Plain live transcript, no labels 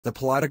The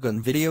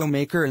Plotagon Video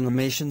Maker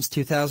Animations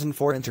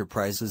 2004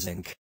 Enterprises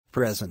Inc.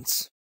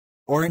 presents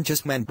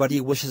Orangeous Manbuddy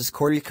wishes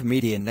Corey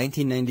Comedian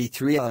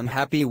 1993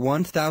 unhappy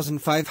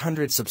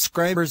 1,500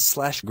 subscribers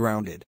 /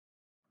 grounded.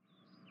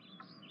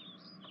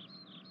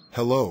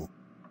 Hello.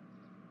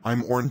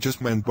 I'm Orangeous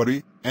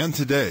Manbuddy, and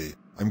today,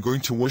 I'm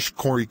going to wish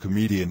Corey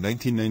Comedian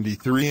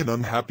 1993 an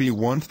unhappy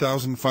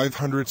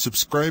 1,500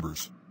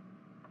 subscribers.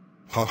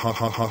 Ha ha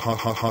ha ha ha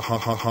ha ha ha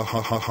ha ha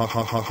ha ha ha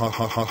ha ha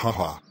ha ha ha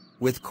ha.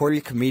 With Corey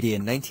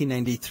Comedian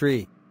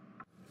 1993.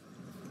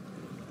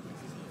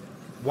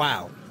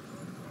 Wow.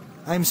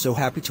 I'm so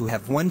happy to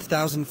have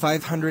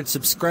 1,500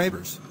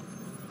 subscribers.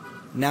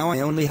 Now I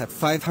only have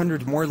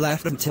 500 more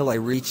left until I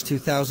reach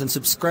 2,000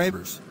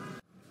 subscribers.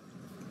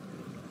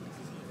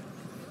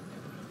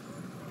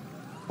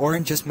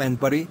 Orangeous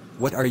Manbuddy,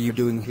 what are you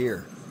doing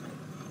here?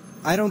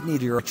 I don't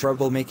need your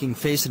troublemaking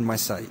face in my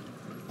sight.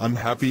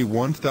 Unhappy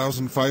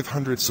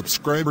 1,500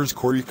 subscribers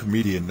Corey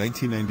Comedian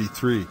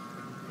 1993.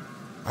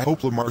 I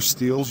hope Lamar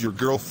steals your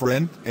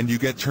girlfriend and you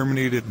get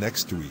terminated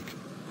next week.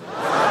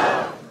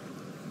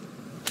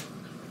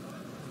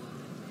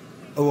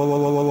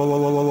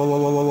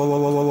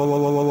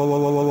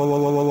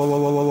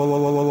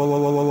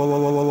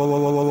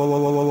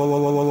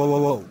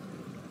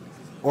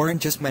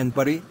 Orangeous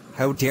Manbuddy,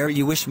 how dare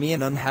you wish me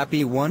an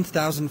unhappy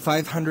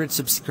 1,500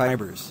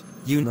 subscribers?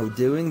 You know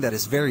doing that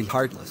is very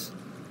heartless.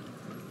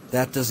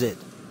 That does it.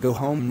 Go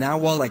home now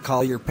while I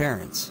call your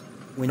parents.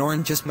 When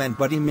Orangeous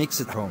Manbuddy makes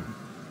it home.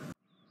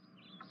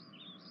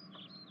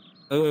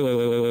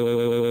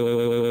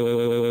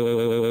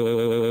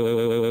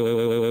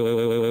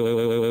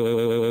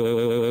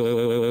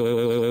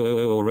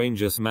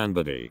 Orangeous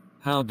Manbuddy,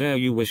 how dare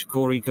you wish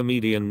Corey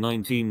Comedian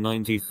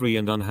 1993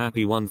 and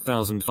unhappy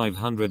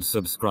 1,500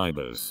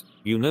 subscribers.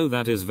 You know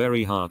that is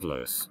very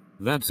heartless.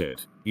 That's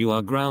it. You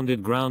are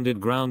grounded for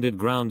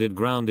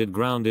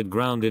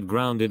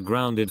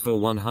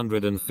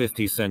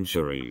 150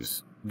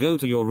 centuries. Go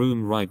to your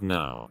room right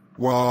now.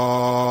 Wow.